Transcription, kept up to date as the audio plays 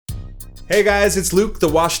Hey guys, it's Luke, the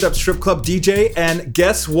Washed Up Strip Club DJ, and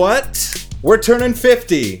guess what? We're turning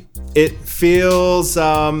 50. It feels,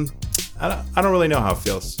 I don't really know how it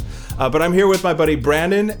feels. But I'm here with my buddy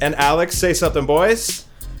Brandon and Alex. Say something, boys.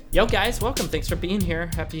 Yo guys, welcome. Thanks for being here.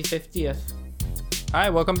 Happy 50th. Hi,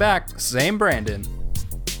 welcome back. Same Brandon.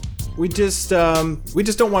 We just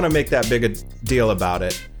don't want to make that big a deal about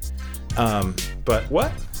it. But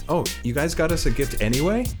what? Oh, you guys got us a gift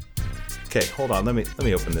anyway? Okay, hold on. Let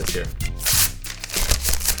me open this here.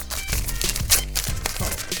 Oh,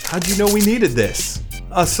 how'd you know we needed this?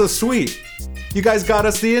 So sweet. You guys got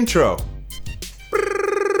us the intro. 1,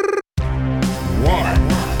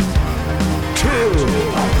 2,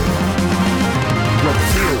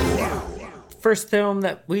 review. First film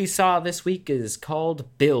that we saw this week is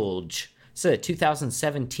called Bilge. It's a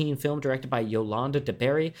 2017 film directed by Yolanda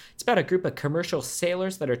DeBerry. It's about a group of commercial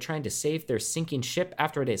sailors that are trying to save their sinking ship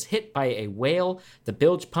after it is hit by a whale. The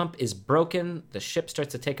bilge pump is broken. The ship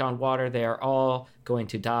starts to take on water. They are all going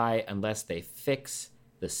to die unless they fix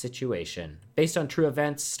the situation. Based on true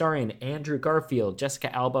events, starring Andrew Garfield,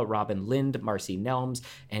 Jessica Alba, Robin Lind, Marcy Nelms,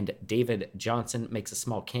 and David Johnson makes a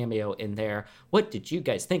small cameo in there. What did you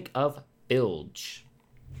guys think of Bilge?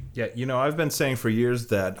 Yeah, I've been saying for years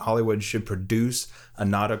that Hollywood should produce a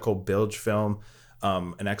nautical bilge film,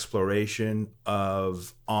 an exploration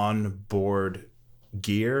of onboard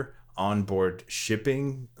gear, onboard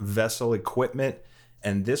shipping vessel equipment,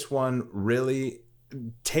 and this one really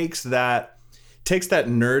takes that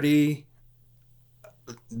nerdy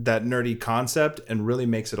concept and really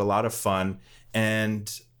makes it a lot of fun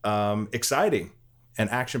and exciting and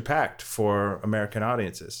action-packed for American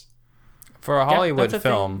audiences. For a Hollywood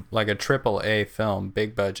film, like a AAA film,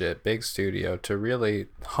 big budget, big studio, to really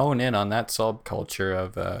hone in on that subculture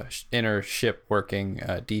of inner ship working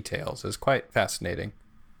details is quite fascinating.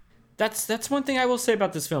 That's one thing I will say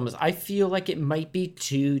about this film is I feel like it might be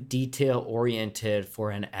too detail oriented for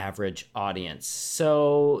an average audience.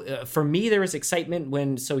 So for me, there was excitement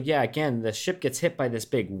when, again, the ship gets hit by this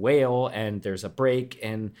big whale and there's a break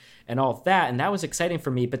and all of that. And that was exciting for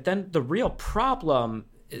me. But then the real problem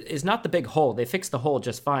is not the big hole. They fixed the hole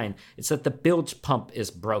just fine. It's that the bilge pump is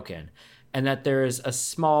broken and that there's a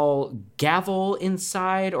small gavel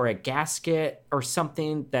inside or a gasket or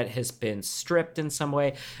something that has been stripped in some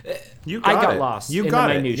way. I got lost. You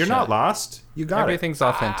got it. You're not lost. You got Everything's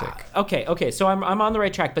authentic. Okay. So I'm on the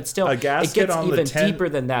right track, but still, a gasket it gets on even the 10, deeper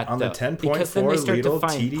than that. On though, the 10.4 liter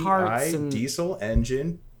TDI diesel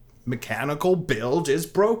engine, mechanical bilge is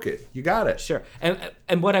broken. You got it. Sure.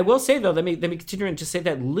 And what I will say though, let me continue and just say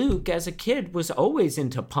that Luke as a kid was always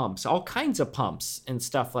into pumps, all kinds of pumps and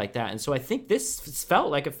stuff like that. And so I think this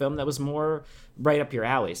felt like a film that was more right up your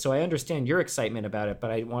alley. So I understand your excitement about it,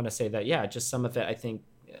 but I want to say that just some of it, I think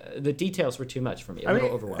the details were too much for me. A little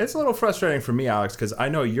overwhelming. It's a little frustrating for me, Alex, because I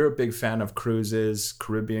know you're a big fan of cruises,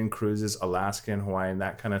 Caribbean cruises, Alaskan, Hawaiian,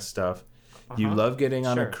 that kind of stuff. You love getting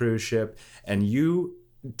on a cruise ship, and you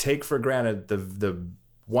take for granted the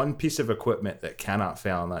one piece of equipment that cannot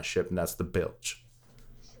fail on that ship, and that's the bilge.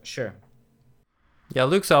 Sure. Yeah,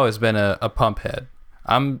 Luke's always been a pump head.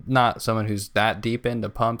 I'm not someone who's that deep into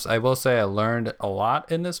pumps. I will say I learned a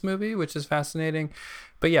lot in this movie, which is fascinating.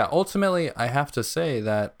 But yeah, ultimately, I have to say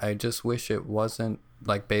that I just wish it wasn't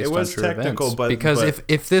like based on true events. Because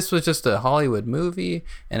if this was just a Hollywood movie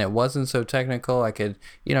and it wasn't so technical, I could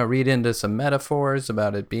read into some metaphors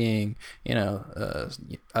about it being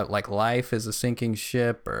like life is a sinking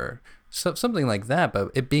ship or something like that. But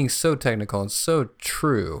it being so technical and so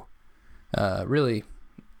true, really,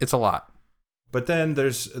 it's a lot. But then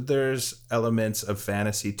there's elements of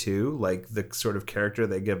fantasy too, like the sort of character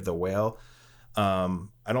they give the whale.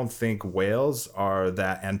 I don't think whales are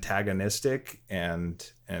that antagonistic and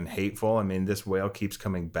hateful. I mean, this whale keeps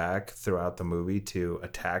coming back throughout the movie to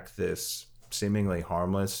attack this seemingly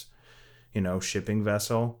harmless, shipping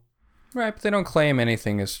vessel. Right, but they don't claim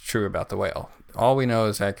anything is true about the whale. All we know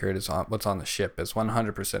is accurate is what's on the ship is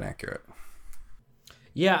 100% accurate.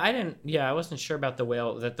 Yeah, I wasn't sure about the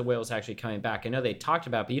whale, that the whale was actually coming back. I know they talked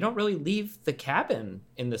about it, but you don't really leave the cabin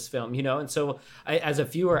in this film, And so as a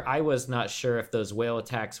viewer, I was not sure if those whale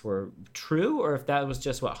attacks were true or if that was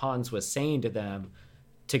just what Hans was saying to them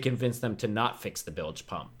to convince them to not fix the bilge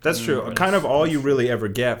pump. That's true. Kind of all you really ever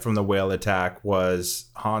get from the whale attack was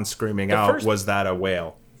Hans screaming out, was that a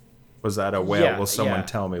whale? Was that a whale? Will someone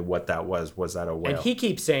tell me what that was? Was that a whale? And he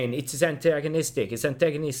keeps saying it's antagonistic,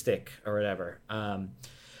 or whatever.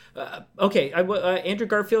 Andrew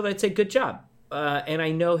Garfield, I'd say good job. And I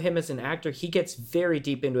know him as an actor. He gets very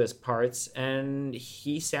deep into his parts, and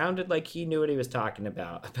he sounded like he knew what he was talking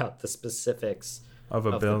about the specifics of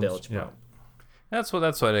the bilge pump. That's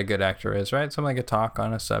what a good actor is, right? Someone that can talk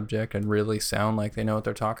on a subject and really sound like they know what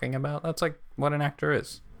they're talking about. That's like what an actor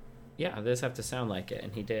is. Yeah, they just have to sound like it,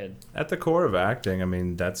 and he did. At the core of acting, I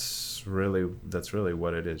mean, that's really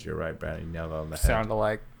what it is. You're right, Brandon. You nailed it on the head. Sound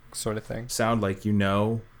alike sort of thing. Sound like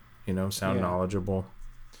sound knowledgeable.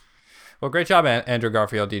 Well, great job, Andrew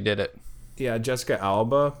Garfield. You did it. Yeah, Jessica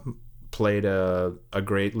Alba played a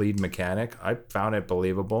great lead mechanic. I found it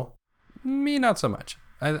believable. Me, not so much.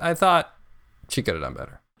 I thought she could have done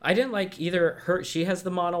better. I didn't like either her. She has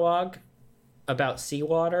the monologue about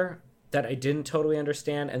seawater that I didn't totally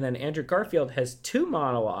understand. And then Andrew Garfield has 2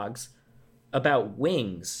 monologues about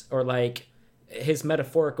wings, or like his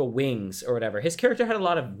metaphorical wings or whatever. His character had a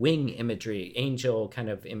lot of wing imagery, angel kind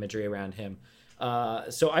of imagery around him.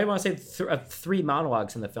 So I want to say 3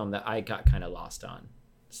 monologues in the film that I got kind of lost on.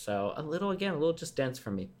 So a little just dense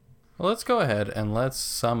for me. Well, let's go ahead and let's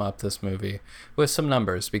sum up this movie with some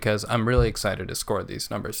numbers, because I'm really excited to score these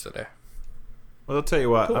numbers today. Well, I'll tell you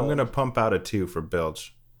what. Cool. I'm going to pump out a 2 for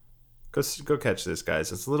Bilge. Go catch this,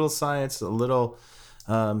 guys. It's a little science, a little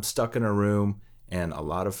stuck in a room, and a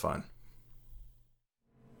lot of fun.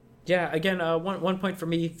 Yeah, again, one point for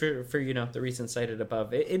me for the reasons cited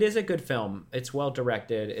above. It is a good film. It's well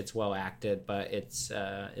directed, it's well acted, but it's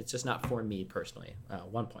just not for me personally.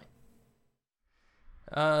 1 point.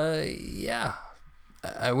 Yeah.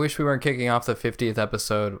 I wish we weren't kicking off the 50th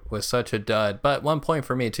episode with such a dud, but 1 point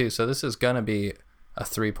for me too. So this is gonna be a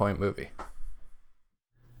 3-point movie.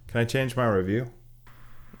 Can I change my review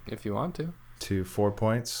If you want to 4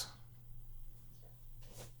 points?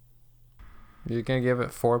 you're gonna give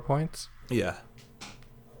it 4 points. Yeah.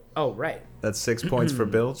 Oh, right. That's 6 points for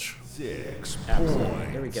Bilge. 6 Absolutely.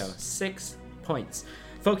 points. There we go. 6 points.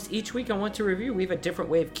 Folks, each week on What to Review, we have a different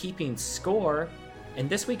way of keeping score, and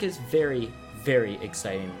this week is very, very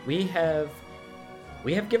exciting. We have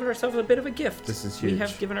given ourselves a bit of a gift. This is We huge.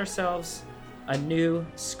 have given ourselves a new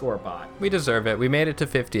score bot. We deserve it. We made it to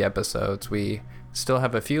 50 episodes. We still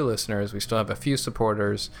have a few listeners. We still have a few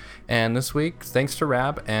supporters. And this week, thanks to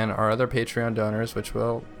Rab and our other Patreon donors, which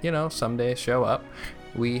will, someday show up,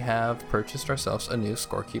 we have purchased ourselves a new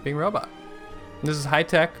scorekeeping robot. This is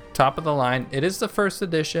high-tech, top of the line. It is the first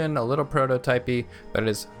edition, a little prototypey, but it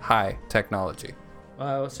is high technology.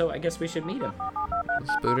 So I guess we should meet him.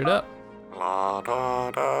 Let's boot it up. La,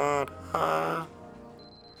 da, da, da.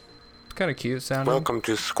 It's kind of cute sounding. Welcome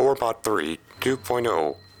to Scorebot 3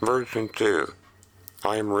 2.0 version 2.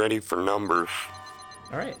 I am ready for numbers.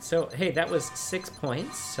 All right. So, hey, that was 6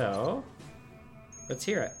 points. So let's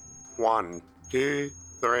hear it. 1, 2,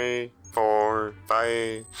 3, 4,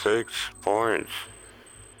 5, 6 points.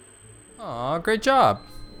 Aw, great job.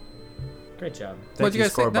 Great job. Thank What'd you you,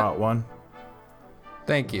 guys think? Scorebot 1.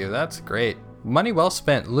 Thank you. That's great. Money well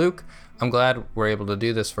spent. Luke, I'm glad we're able to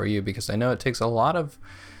do this for you, because I know it takes a lot of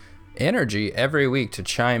energy every week to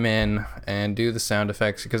chime in and do the sound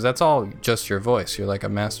effects, because that's all just your voice. You're like a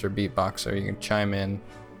master beatboxer. You can chime in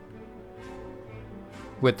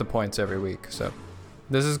with the points every week. So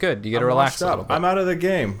this is good. You get to relax a little bit. I'm out of the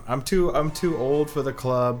game. I'm too old for the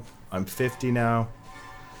club. I'm 50 now.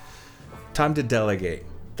 Time to delegate.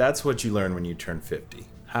 That's what you learn when you turn 50.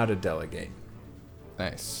 How to delegate.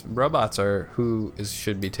 Nice. Robots are who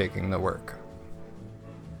should be taking the work.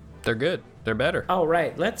 They're good. They're better. All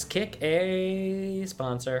right. Let's kick a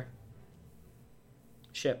sponsor.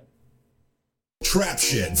 Ship. Trap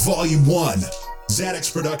Shit Volume 1.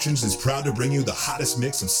 Xanax Productions is proud to bring you the hottest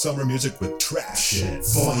mix of summer music with Trap Shit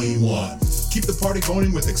Volume 1. Keep the party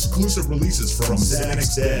going with exclusive releases from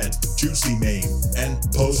Xanax Dead, Juicy Mane, and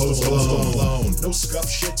Post Malone. No scuff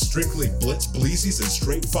shit, strictly blitz, bleezies, and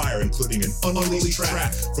straight fire, including an unreleased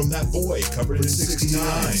track from that boy covered in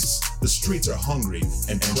 69s. The streets are hungry,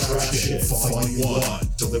 and Trap Shit Volume 1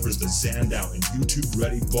 delivers the zanned out and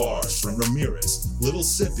YouTube-ready bars from Ramirez, Little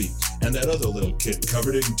Sippy, and that other little kid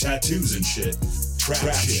covered in tattoos and shit.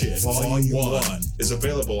 Trap Shit Volume 1 is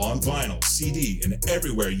available on vinyl, CD, and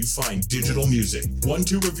everywhere you find digital music.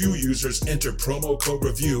 1-2 Review users enter promo code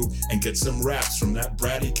REVIEW and get some raps from that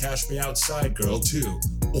bratty Cash Me Outside girl too.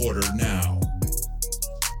 Order now.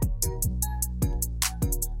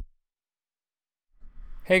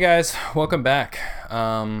 Hey guys, welcome back.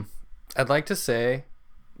 I'd like to say,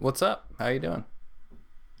 what's up? How you doing?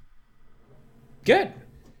 Good.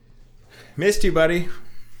 Missed you, buddy.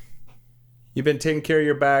 You've been taking care of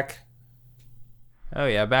your back. Oh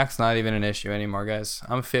yeah, back's not even an issue anymore, guys.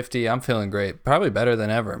 I'm 50. I'm feeling great. Probably better than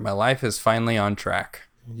ever. My life is finally on track.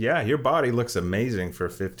 Yeah, your body looks amazing for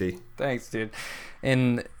 50. Thanks, dude.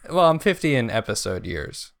 I'm 50 in episode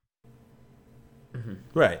years.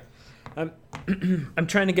 Right. I'm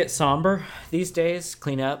trying to get somber these days,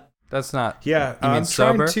 clean up. That's not. Yeah, You mean I'm trying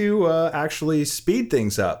sober? to actually speed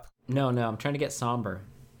things up. No, I'm trying to get somber.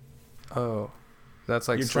 Oh, that's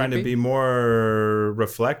like You're trying to sleepy? be more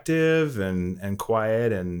reflective and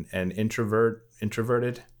quiet and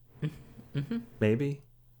introverted. Maybe.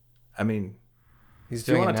 I mean, He's if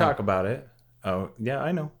you doing want it to now. talk about it. Oh, yeah,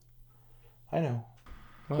 I know. Well,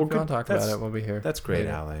 Well, if you want to talk about that's- it, we'll be here. That's great,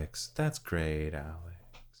 later. Alex. That's great, Alex.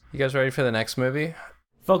 You guys ready for the next movie?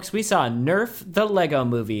 Folks, we saw Nerf the Lego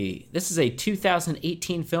Movie. This is a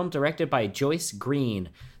 2018 film directed by Joyce Green.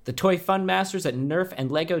 The toy fun masters at Nerf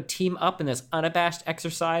and Lego team up in this unabashed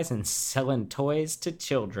exercise in selling toys to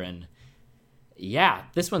children. Yeah,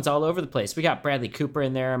 this one's all over the place. We got Bradley Cooper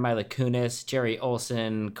in there, Mila Kunis, Jerry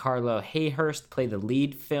Olson, Carlo Hayhurst play the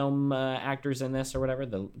lead film actors in this or whatever.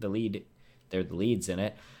 The lead, they're the leads in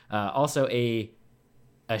it. Also a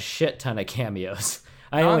shit ton of cameos.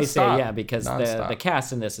 I only say Nonstop. yeah because the Nonstop.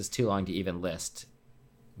 cast in this is too long to even list.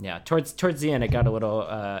 Yeah, towards the end it got a little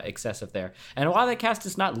excessive there. And while the cast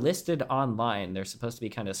is not listed online, they're supposed to be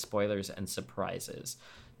kind of spoilers and surprises.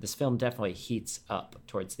 This film definitely heats up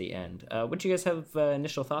towards the end. Would you guys have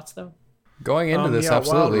initial thoughts though? Going into this, yeah, wild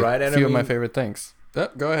absolutely. ride, A and few I of my mean- favorite things.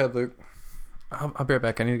 Yep, go ahead, Luke. I'll be right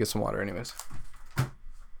back. I need to get some water anyways.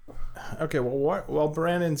 Okay, well, while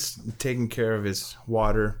Brandon's taking care of his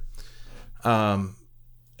water,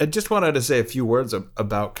 I just wanted to say a few words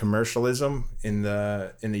about commercialism in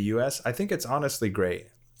the U.S. I think it's honestly great,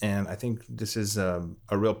 and I think this is a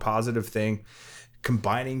real positive thing.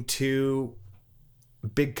 Combining two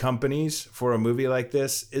big companies for a movie like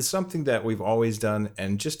this is something that we've always done,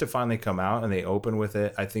 and just to finally come out and they open with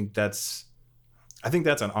it, I think that's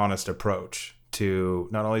an honest approach to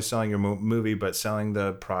not only selling your movie but selling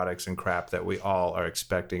the products and crap that we all are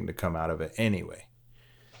expecting to come out of it anyway.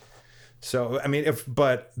 So I mean,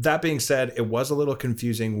 but that being said, it was a little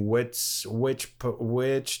confusing which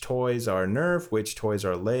toys are Nerf, which toys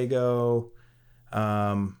are Lego.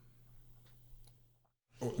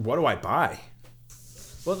 What do I buy?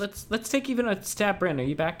 Well, let's take even a stab. Brandon, are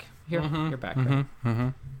you back here? You're back.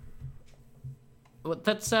 Right? Well,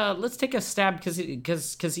 let's take a stab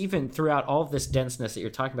because even throughout all of this denseness that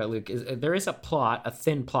you're talking about, Luke, there is a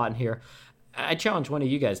thin plot in here. I challenge one of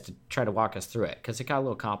you guys to try to walk us through it because it got a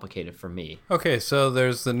little complicated for me. Okay, so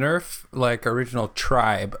there's the Nerf, like, original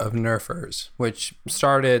tribe of Nerfers, which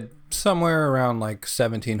started somewhere around like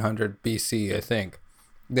 1700 BC, I think.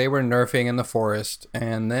 They were nerfing in the forest,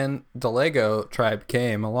 and then the Lego tribe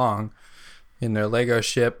came along in their Lego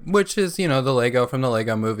ship, which is, the Lego from the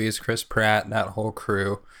Lego movies, Chris Pratt, that whole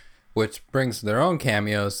crew, which brings their own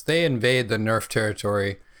cameos. They invade the Nerf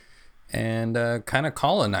territory and kind of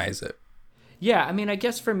colonize it. Yeah, I mean, I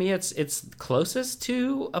guess for me, it's closest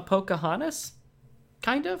to a Pocahontas,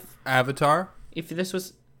 kind of. Avatar. If this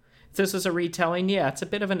was a retelling, yeah, it's a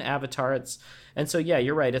bit of an Avatar. And so yeah,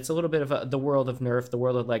 you're right. It's a little bit of the world of Nerf, the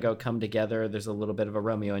world of Lego come together. There's a little bit of a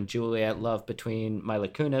Romeo and Juliet love between Mila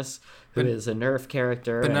Kunis, who is a Nerf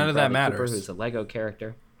character, but none and of that Bradley Cooper, matters. who's a Lego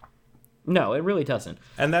character. No, it really doesn't.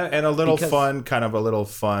 And a little Because-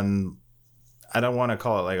 fun. I don't want to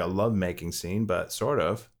call it like a lovemaking scene, but sort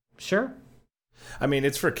of. Sure. I mean,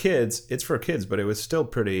 it's for kids. But it was still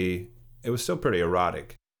pretty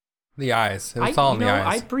erotic. The eyes. It was all in the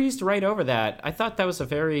I eyes. breezed right over that. I thought that was a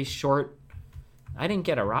very short. I didn't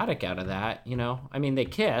get erotic out of that. I mean, they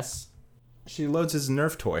kiss. She loads his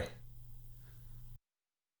Nerf toy.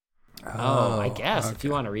 Oh, I guess if okay.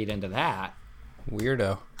 you want to read into that.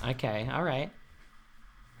 Weirdo. Okay, all right.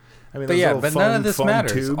 I mean, But those yeah, little but none of this foam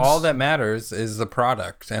matters. tubes. All that matters is the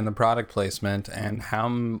product and the product placement and how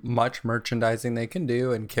much merchandising they can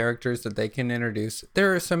do and characters that they can introduce.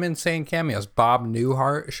 There are some insane cameos. Bob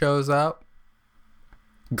Newhart shows up.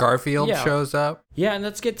 Garfield Yeah. shows up. Yeah, and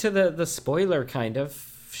let's get to the spoiler kind of.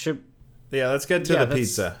 Yeah, let's get to Yeah, the that's-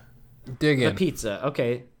 pizza. Dig The in. pizza.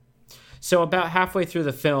 Okay. So about halfway through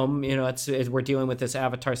the film, we're dealing with this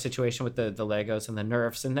Avatar situation with the Legos and the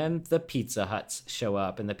Nerfs, and then the Pizza Huts show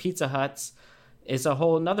up, and the Pizza Huts is a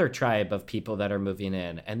whole another tribe of people that are moving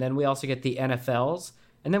in, and then we also get the NFLs,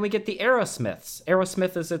 and then we get the Aerosmiths.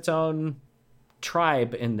 Aerosmith is its own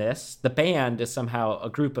tribe in this. The band is somehow a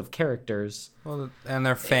group of characters. Well, and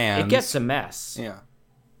they're fans. It gets a mess. Yeah.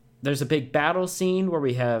 There's a big battle scene where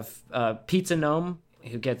we have Pizza Gnome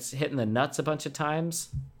who gets hit in the nuts a bunch of times.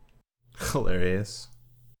 Hilarious.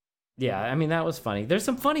 Yeah, I mean, that was funny. There's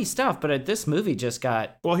some funny stuff, but this movie just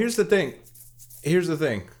got... Well, here's the thing.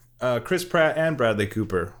 Chris Pratt and Bradley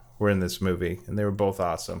Cooper were in this movie, and they were both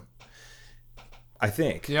awesome. I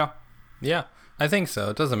think. Yeah. Yeah. I think so.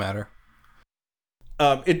 It doesn't matter.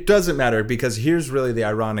 It doesn't matter because here's really the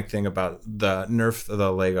ironic thing about the Nerf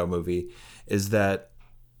the Lego movie is that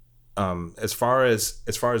as far as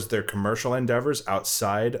their commercial endeavors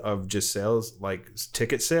outside of just sales, like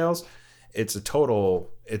ticket sales, it's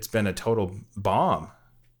been a total bomb.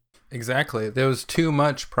 Exactly. There was too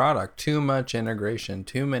much product, too much integration,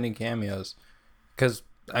 too many cameos. Because,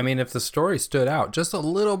 I mean, if the story stood out just a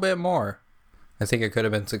little bit more, I think it could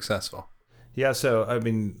have been successful. Yeah, so I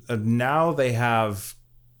mean, now they have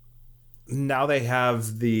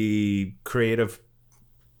the creative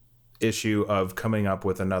issue of coming up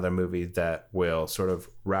with another movie that will sort of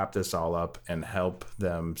wrap this all up and help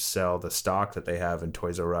them sell the stock that they have in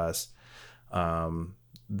Toys R Us.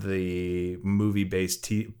 The movie-based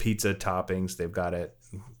pizza toppings, they've got it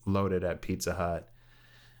loaded at Pizza Hut,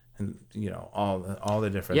 and all the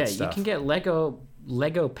different stuff. Yeah, you can get Lego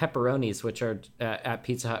pepperonis, which are at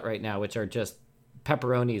Pizza Hut right now, which are just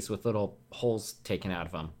pepperonis with little holes taken out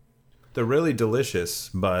of them. They're really delicious,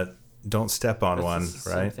 but don't step on one, right?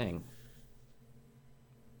 Same thing.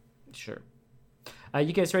 Sure.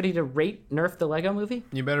 You guys ready to rate Nerf the Lego movie?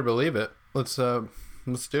 You better believe it. Let's do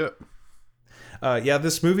it. Yeah,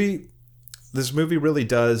 this movie really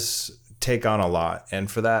does take on a lot, and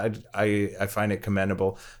for that I find it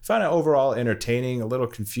commendable. I find it overall entertaining, a little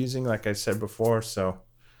confusing, like I said before, so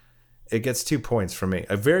it gets 2 points for me.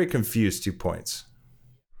 A very confused 2 points.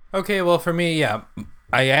 Okay, well, for me, yeah,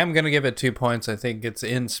 I am going to give it 2 points. I think it's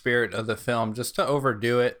in spirit of the film. Just to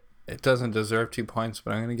overdo it, it doesn't deserve 2 points,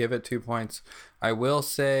 but I'm going to give it 2 points. I will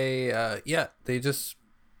say,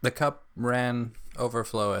 the cup ran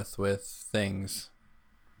overfloweth with things,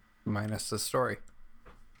 minus the story.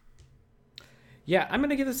 Yeah, I'm going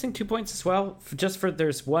to give this thing 2 points as well.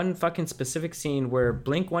 There's one fucking specific scene where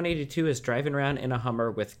Blink-182 is driving around in a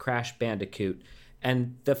Hummer with Crash Bandicoot.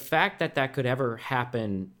 And the fact that could ever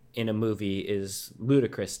happen in a movie is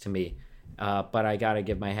ludicrous to me. But I got to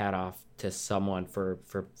give my hat off to someone for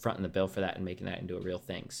fronting the bill for that and making that into a real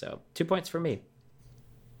thing. So 2 points for me.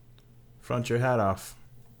 Front your hat off.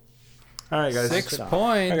 All right, guys. 6 points. All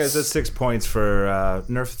right, guys, that's 6 points for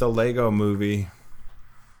Nerf the Lego movie.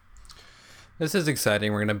 This is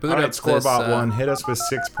exciting. We're going to boot All right, up Scorebot this, 1. Hit us with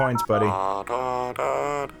 6 points, buddy.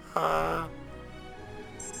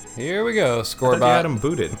 Here we go, I thought you Scorebot. had him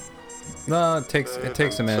booted. No, it takes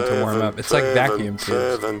a minute to warm up. It's like vacuum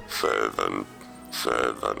tubes.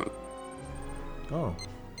 Seven. Oh,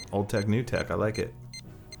 old tech, new tech. I like it.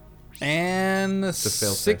 And fail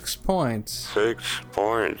 6 points. 6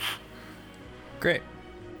 points. Great.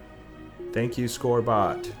 Thank you,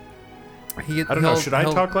 Scorebot. I don't know. He'll- Should I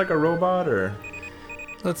he'll- talk like a robot or?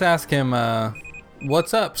 Let's ask him,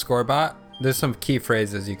 what's up, Scorebot? There's some key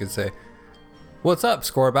phrases you could say. What's up,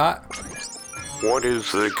 Scorebot? What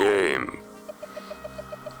is the game?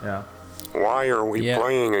 Yeah. Why are we Yeah.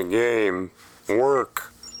 playing a game?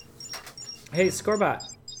 Work. Hey, Scorebot,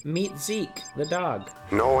 meet Zeke, the dog.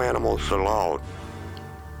 No animals allowed.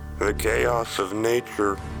 The chaos of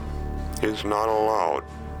nature is not allowed.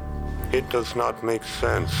 It does not make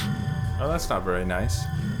sense. Oh, that's not very nice.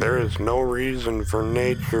 There is no reason for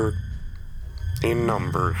nature in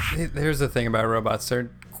numbers. Here's the thing about robots.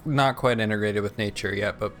 They're not quite integrated with nature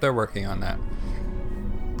yet, but they're working on that.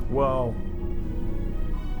 Well.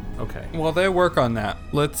 Okay. Well, they work on that.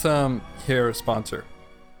 Let's hear a sponsor.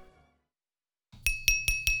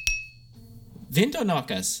 Window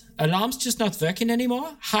knockers. Alarms just not working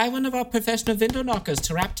anymore? Hire one of our professional window knockers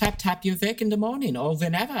to rap tap tap you wake in the morning or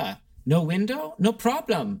whenever. No window? No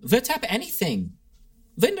problem. We'll tap anything.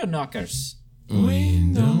 Window knockers.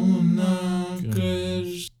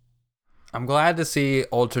 I'm glad to see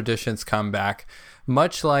old traditions come back.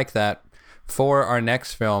 Much like that, for our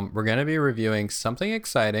next film, we're going to be reviewing something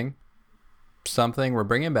exciting, something we're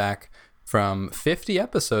bringing back from 50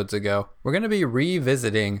 episodes ago. We're going to be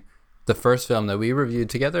revisiting the first film that we reviewed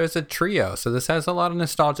together as a trio. So this has a lot of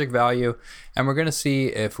nostalgic value, and we're going to see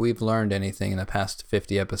if we've learned anything in the past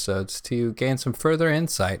 50 episodes to gain some further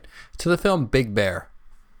insight to the film Big Bear.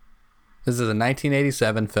 This is a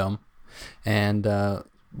 1987 film, and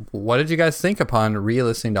what did you guys think upon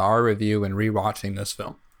re-listening to our review and re-watching this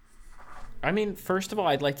film? I mean, first of all,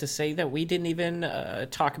 I'd like to say that we didn't even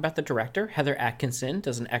talk about the director. Heather Atkinson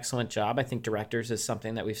does an excellent job. I think directors is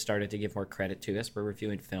something that we've started to give more credit to as we're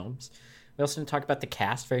reviewing films. We also didn't talk about the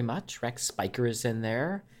cast very much. Rex Spiker is in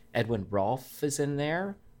there. Edwin Rolfe is in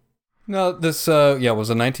there. No, this was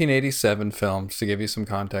a 1987 film. Just to give you some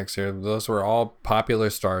context here, those were all popular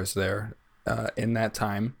stars there in that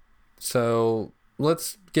time. So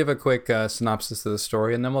let's give a quick synopsis of the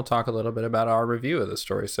story, and then we'll talk a little bit about our review of the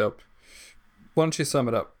story. So why don't you sum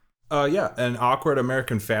it up? Yeah, an awkward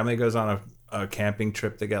American family goes on a camping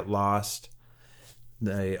trip. They get lost.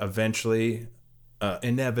 They eventually,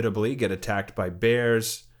 inevitably, get attacked by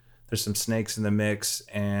bears. there's some snakes in the mix,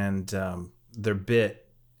 and they're bit.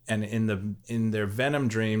 And in their venom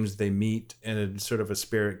dreams, they meet in a sort of a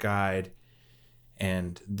spirit guide,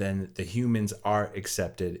 and then the humans are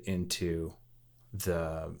accepted into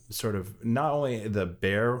the sort of not only the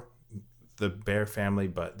bear family,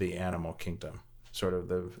 but the animal kingdom, sort of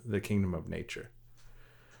the kingdom of nature.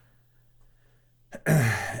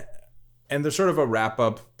 And there's sort of a wrap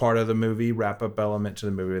up element to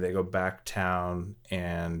the movie. They go back town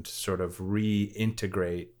and sort of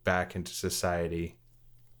reintegrate back into society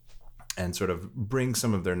and sort of bring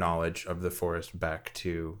some of their knowledge of the forest back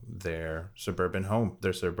to their suburban home,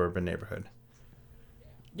 their suburban neighborhood.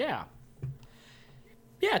 Yeah.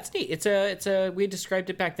 Yeah, it's neat. It's a we described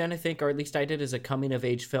it back then, I think, or at least I did, as a coming of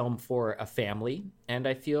age film for a family, and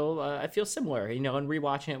I feel similar. And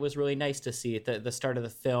rewatching it was really nice to see at the start of the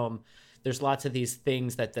film. There's lots of these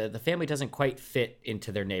things that the family doesn't quite fit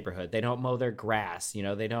into their neighborhood. They don't mow their grass.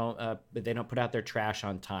 They don't put out their trash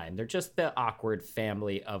on time. They're just the awkward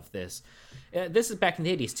family of this. This is back in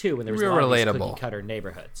the 80s too, when there was Real a lot relatable. of these cookie cutter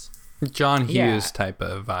neighborhoods. John Hughes type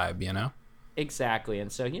of vibe, Exactly.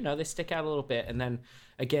 And so, they stick out a little bit. And then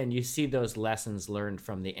again, you see those lessons learned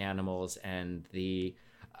from the animals and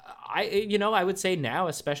I would say now,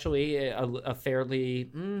 especially a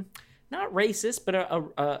fairly, not racist, but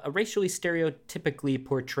a racially stereotypically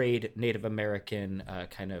portrayed Native American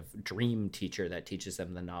kind of dream teacher that teaches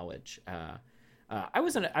them the knowledge. I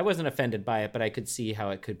wasn't offended by it, but I could see how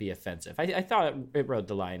it could be offensive. I thought it rode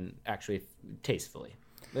the line actually tastefully.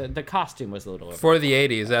 The costume was a little for the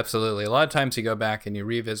 80s, absolutely. A lot of times you go back and you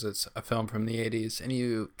revisit a film from the 80s and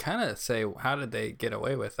you kind of say, how did they get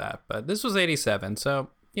away with that? But this was 87, so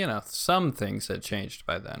some things had changed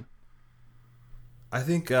by then. I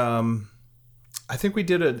think we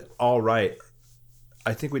did it all right.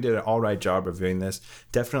 I think we did an all right job reviewing this.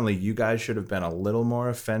 Definitely, you guys should have been a little more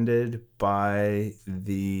offended by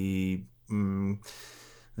the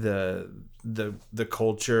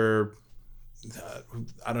culture.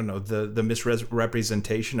 I don't know, the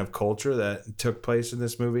misrepresentation of culture that took place in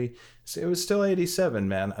this movie. It was still 87,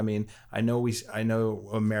 man. I mean, I know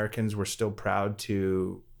Americans were still proud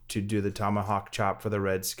to do the tomahawk chop for the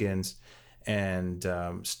Redskins, and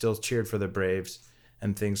still cheered for the Braves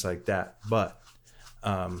and things like that. But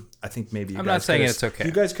I think maybe I'm not saying it's okay.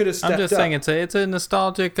 You guys could have stepped up. I'm just saying it's a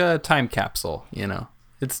nostalgic time capsule.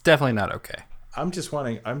 It's definitely not okay. I'm just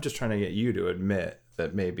trying to get you to admit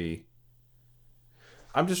that maybe.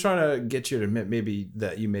 I'm just trying to get you to admit maybe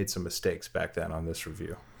that you made some mistakes back then on this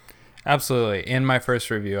review. Absolutely. In my first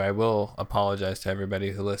review, I will apologize to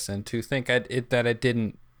everybody who listened to think I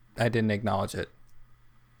didn't acknowledge it.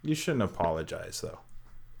 You shouldn't apologize, though.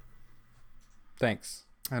 Thanks.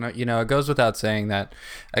 I know, it goes without saying that,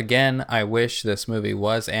 again, I wish this movie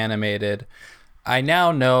was animated. I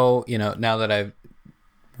now know, now that I've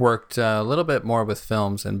worked a little bit more with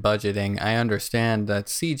films and budgeting, I understand that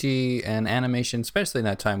CG and animation, especially in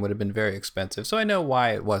that time, would have been very expensive. So I know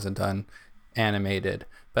why it wasn't done animated,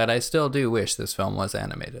 but I still do wish this film was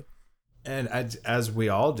animated. And as we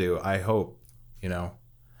all do, I hope, the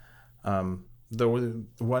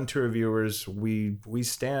 1-2 reviewers, we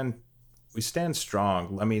stand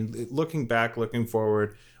strong. I mean, looking back, looking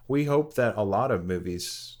forward, we hope that a lot of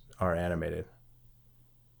movies are animated.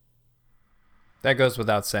 That goes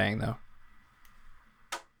without saying, though.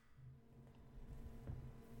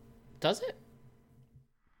 Does it?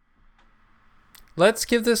 Let's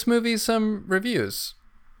give this movie some reviews.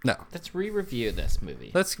 No. Let's re-review this movie.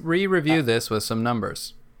 Let's re-review this with some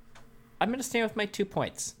numbers. I'm going to stay with my 2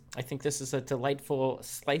 points. I think this is a delightful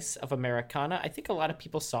slice of Americana. I think a lot of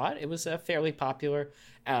people saw it. It was fairly popular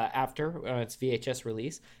after its VHS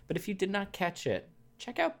release. But if you did not catch it,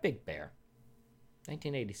 check out Big Bear.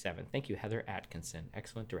 1987. Thank you, Heather Atkinson.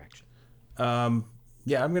 Excellent direction.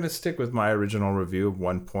 Yeah, I'm going to stick with my original review of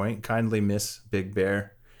 1 point. Kindly miss Big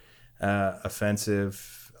Bear.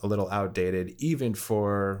 Offensive, a little outdated, even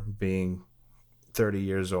for being 30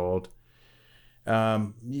 years old.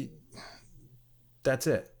 That's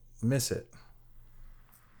it. Miss it.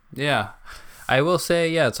 Yeah. I will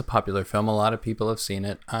say, it's a popular film. A lot of people have seen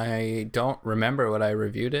it. I don't remember what I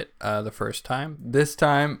reviewed it the first time. This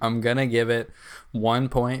time, I'm going to give it 1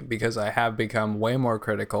 point because I have become way more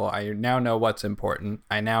critical. I now know what's important.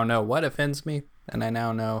 I now know what offends me. And I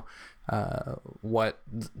now know what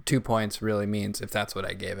 2 points really means, if that's what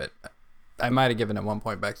I gave it. I might have given it 1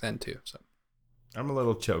 point back then, too. So I'm a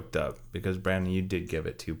little choked up because, Brandon, you did give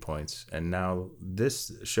it 2 points. And now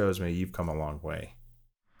this shows me you've come a long way.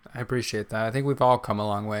 I appreciate that. I think we've all come a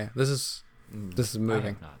long way. This is moving. I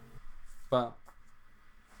have not. Well,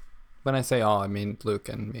 when I say all, I mean Luke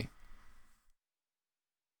and me.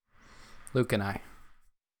 Luke and I.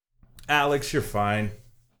 Alex, you're fine.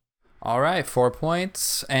 All right, 4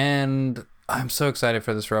 points. And I'm so excited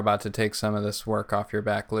for this robot to take some of this work off your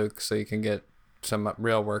back, Luke, so you can get some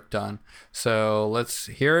real work done. So let's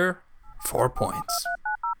hear 4 points.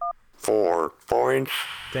 4 points.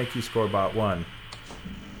 Thank you, Scorebot 1.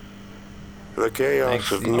 The chaos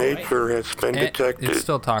Thanks, of Steve. nature has been detected. It's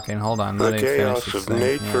still talking. Hold on. The Let me finish chaos this of thing.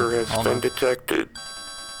 nature Yeah, has hold been on. detected.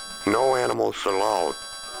 No animals allowed.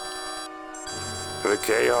 The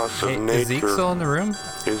chaos of Hey, is Zeke nature still in the room?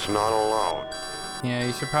 is not allowed. Yeah,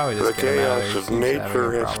 you should probably The just get him out of chaos there. of He seems to have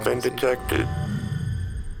nature a has problem been with Zeke. detected.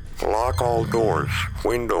 Lock all doors,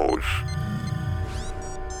 windows.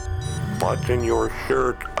 Button your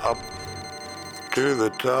shirt up to the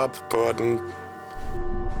top button.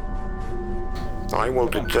 I will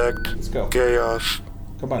detect Let's go. chaos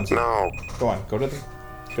Come on, Zeke. now. Go on. Go to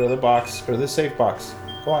the box. Go to the safe box.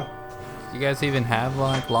 Go on. You guys even have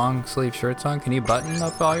like long sleeve shirts on? Can you button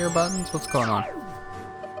up all your buttons? What's going on?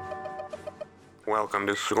 Welcome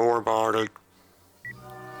to Scoreboard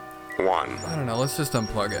 1.0. I don't know. Let's just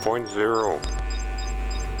unplug it.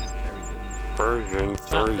 Version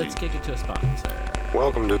 3. Let's kick it to a spot.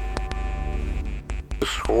 Welcome to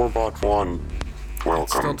Scoreboard 1. It's Welcome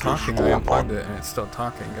still to talking. I unplugged Scoreboard it and it's still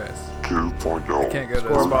talking, guys. 2.0. Can't go to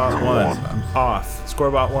Scorebot 1 Stop. off.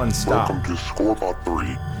 Scorebot 1 stop. Welcome to Scoreboard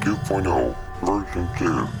 3 2.0 version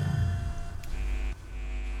 2.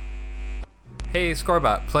 Hey,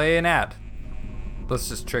 Scorebot, play an ad. Let's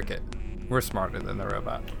just trick it. We're smarter than the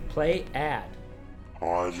robot. Play ad.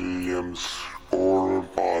 IGM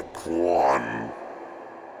Scoreboard 1.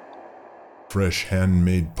 Fresh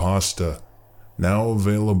handmade pasta, now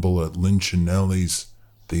available at Linchinelli's,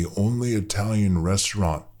 the only Italian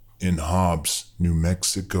restaurant in Hobbs, New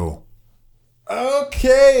Mexico.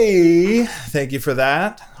 Okay. Thank you for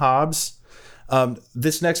that, Hobbs.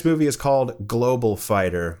 This next movie is called Global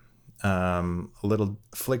Fighter. A little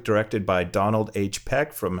flick directed by Donald H.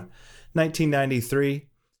 Peck from 1993.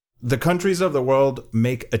 The countries of the world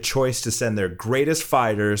make a choice to send their greatest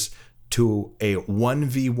fighters to a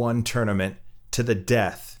 1v1 tournament to the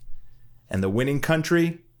death. And the winning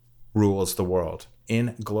country rules the world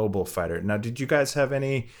in Global Fighter. Now, did you guys have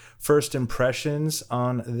any first impressions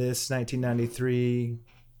on this 1993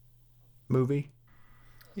 movie?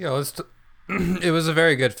 Yeah, it was a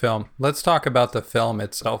very good film. Let's talk about the film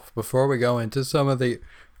itself before we go into some of the.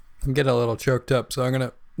 I'm getting a little choked up,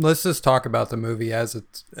 so let's just talk about the movie as a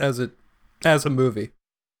movie.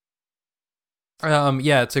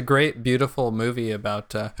 Yeah, it's a great, beautiful movie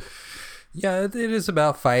about. It is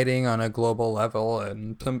about fighting on a global level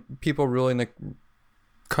and some people ruling the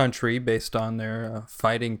country based on their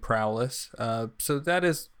fighting prowess. So that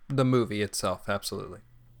is the movie itself, absolutely.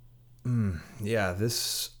 Yeah,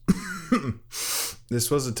 this this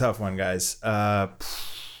was a tough one, guys. It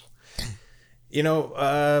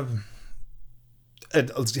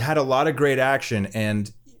had a lot of great action, and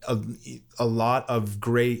a lot of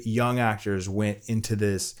great young actors went into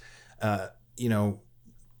this,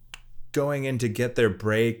 going in to get their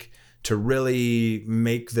break, to really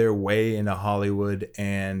make their way into Hollywood,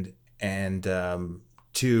 and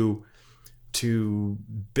to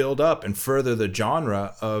build up and further the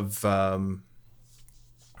genre of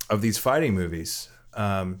these fighting movies.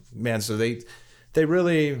 So they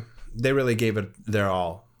really gave it their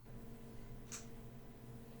all.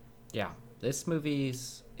 Yeah, this movie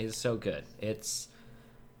is so good. It's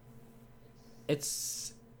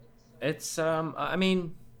I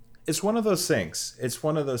mean, it's one of those things. It's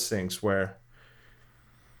one of those things where,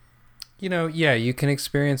 you can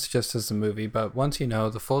experience just as a movie, but once you know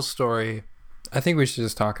the full story, I think we should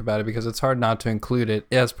just talk about it because it's hard not to include it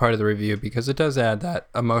as part of the review because it does add that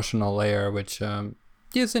emotional layer, which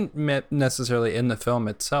isn't necessarily in the film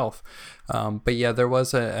itself. But yeah, there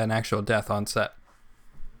was an actual death on set.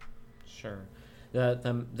 Sure.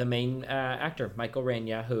 The main actor, Michael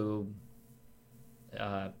Reyna, who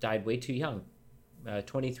died way too young,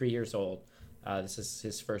 23 years old. This is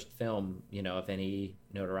his first film, of any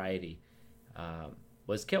notoriety.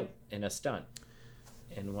 Was killed in a stunt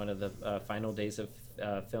in one of the final days of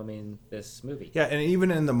filming this movie. Yeah, and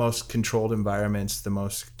even in the most controlled environments, the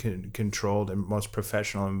most controlled and most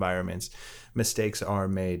professional environments, mistakes are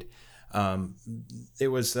made. It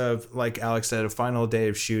was, like Alex said, a final day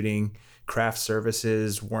of shooting. Craft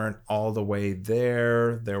services weren't all the way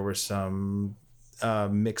there. There were some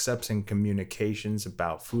mix-ups in communications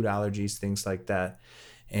about food allergies, things like that.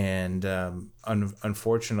 And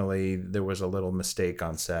unfortunately, there was a little mistake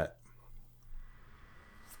on set.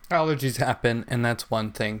 Allergies happen, and that's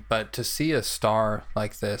one thing. But to see a star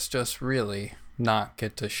like this just really not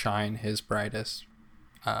get to shine his brightest,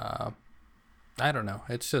 I don't know.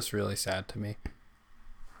 It's just really sad to me.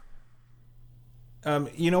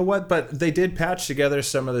 You know what? But they did patch together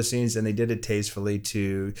some of the scenes, and they did it tastefully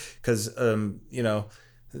too. Because you know,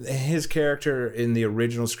 his character in the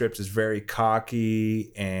original script is very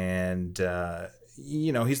cocky, and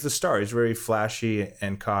you know, he's the star. He's very flashy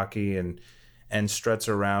and cocky, and struts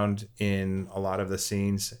around in a lot of the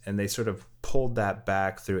scenes. And they sort of pulled that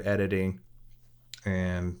back through editing,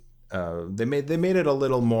 and they made it a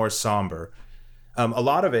little more somber. A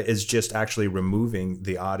lot of it is just actually removing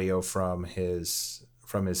the audio from his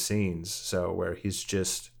scenes, so where he's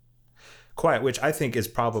just quiet, which I think is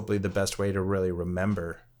probably the best way to really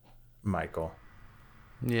remember Michael.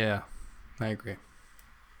 Yeah, I agree.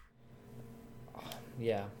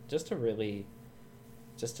 Yeah, just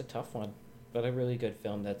a tough one, but a really good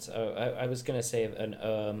film. That's I was gonna say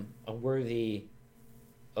a worthy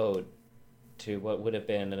ode to what would have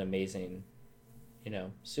been an amazing, you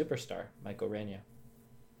know, superstar, Michael Rania.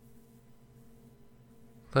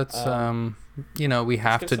 Let's you know, we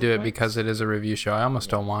have to do it points. because it is a review show. I almost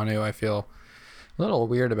don't want to. I feel a little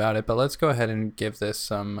weird about it, but let's go ahead and give this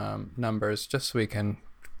some numbers just so we can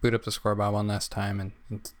boot up the scoreboard one last time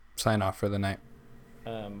and sign off for the night.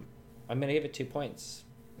 I'm gonna give it 2 points.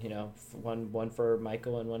 You know, one for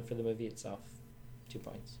Michael and one for the movie itself. 2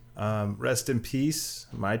 points. Rest in peace.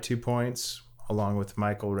 My 2 points, along with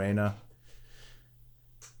Michael Reyna.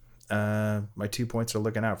 My 2 points are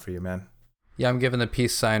looking out for you, man. Yeah, I'm giving the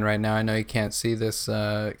peace sign right now. I know you can't see this,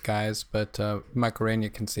 guys, but Michael Reyna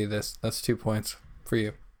can see this. That's 2 points for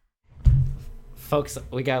you. Folks,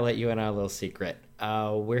 we gotta let you in on a little secret.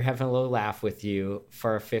 We're having a little laugh with you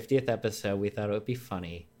for our 50th episode. We thought it would be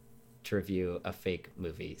funny to review a fake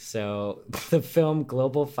movie. So the film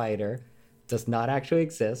Global Fighter does not actually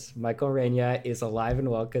exist. Michael Reyna is alive and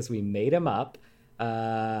well because we made him up.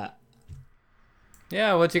 Yeah,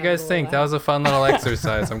 what do you guys think? That was a fun little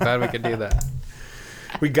exercise. I'm glad we could do that.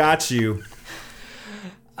 We got you.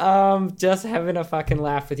 Just having a fucking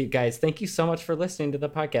laugh with you guys. Thank you so much for listening to the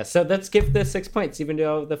podcast. So let's give this 6 points, even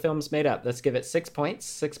though the film's made up. Let's give it 6 points.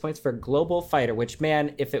 6 points for Global Fighter, which,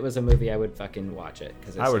 man, if it was a movie, I would fucking watch it.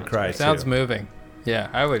 I would cry great. too. Sounds moving. Yeah,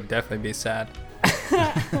 I would definitely be sad.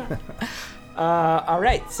 All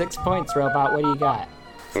right, 6 points, Robot. What do you got?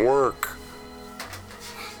 Work.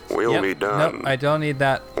 We'll be done. Nope, I don't need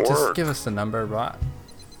that. Just Work. give us the number, Rot.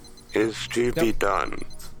 Is to be done.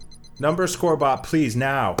 Number scorebot, please,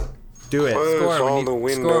 now. Do it. Close Score, all we the need,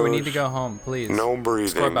 windows. score, we need to go home, please. No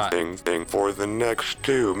breathing Scorebot. thing for the next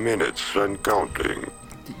 2 minutes and counting.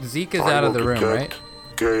 Zeke is I out of will the room, right? detect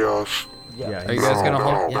Chaos. Yeah. Are you guys gonna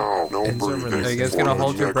hold? No It's over breathing. there. Are you guys for gonna the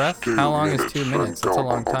hold your next breath? 2 How long is 2 and minutes? That's a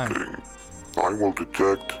long time. counting. I will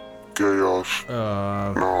detect chaos.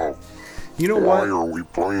 Now, You know why what? are we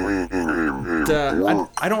playing work?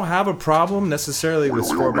 I don't have a problem necessarily with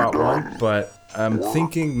We will be Scorebot 1, done. but I'm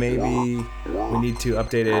thinking maybe we need to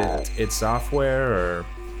update its software or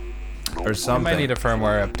I something. might need a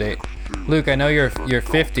firmware update. Luke, I know you're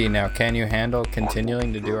 50 now. Can you handle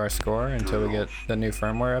continuing to do our score until we get the new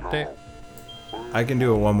firmware update? I can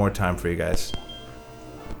do it one more time for you guys.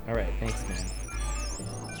 All right, thanks, man.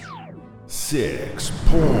 6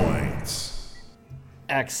 points.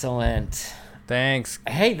 Excellent. Thanks.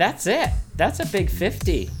 Hey, that's it. That's a big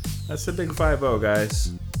 50. That's a big 5-0,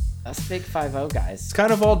 guys. That's a big 5-0, guys. It's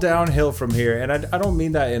kind of all downhill from here, and I don't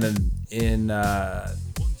mean that in a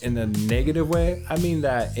negative way. I mean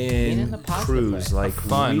that in the positive cruise, way. like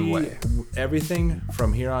Fun way. Everything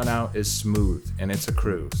from here on out is smooth, and it's a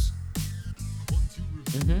cruise.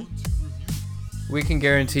 We can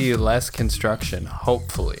guarantee you less construction,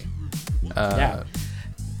 hopefully. Yeah.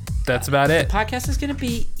 That's about it. Podcast is going to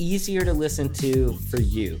be easier to listen to for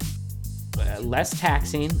you. Less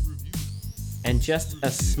taxing and just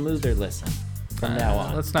a smoother listen from now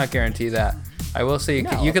on. Let's not guarantee that. I will say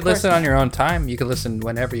No, you of could course listen not. on your own time. You could listen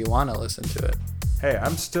whenever you want to listen to it. Hey,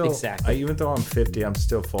 I'm still Exactly. even though I'm 50, I'm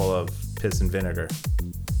still full of piss and vinegar.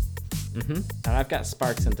 And I've got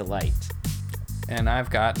Sparks and Delight. And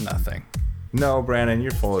I've got nothing. No, Brandon,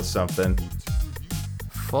 you're full of something.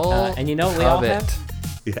 Full And you know what we of all it. have?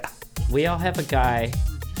 Yeah. We all have a guy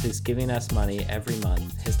who's giving us money every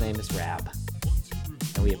month. His name is Rab.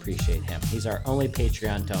 And we appreciate him. He's our only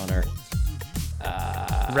Patreon donor.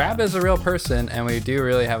 Rab is a real person, and we do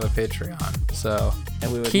really have a Patreon. So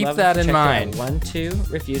And we would keep love that to in check mind. out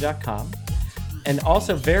 12review.com. And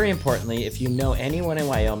also, very importantly, if you know anyone in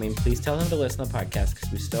Wyoming, please tell them to listen to the podcast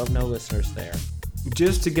because we still have no listeners there.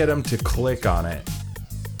 Just to get them to click on it.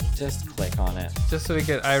 Just click on it. Just so we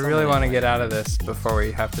could, I really want to get out of this before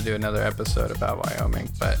we have to do another episode about Wyoming,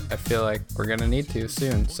 but I feel like we're gonna need to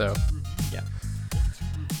soon. So Yeah.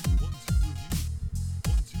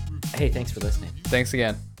 Hey, thanks for listening. Thanks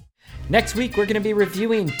again. Next week, we're going to be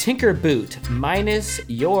reviewing Tinker Boot, Minus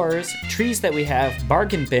Yours, Trees That We Have,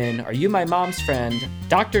 Bargain Bin, Are You My Mom's Friend,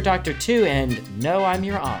 Dr. 2, and No, I'm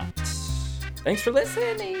Your Aunt. Thanks for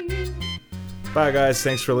listening. Bye, guys.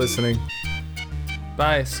 Thanks for listening.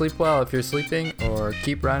 Bye. Sleep well if you're sleeping, or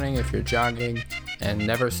keep running if you're jogging, and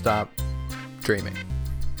never stop dreaming.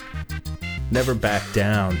 Never back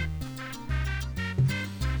down.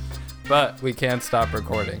 But we can't stop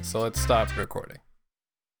recording, so let's stop recording.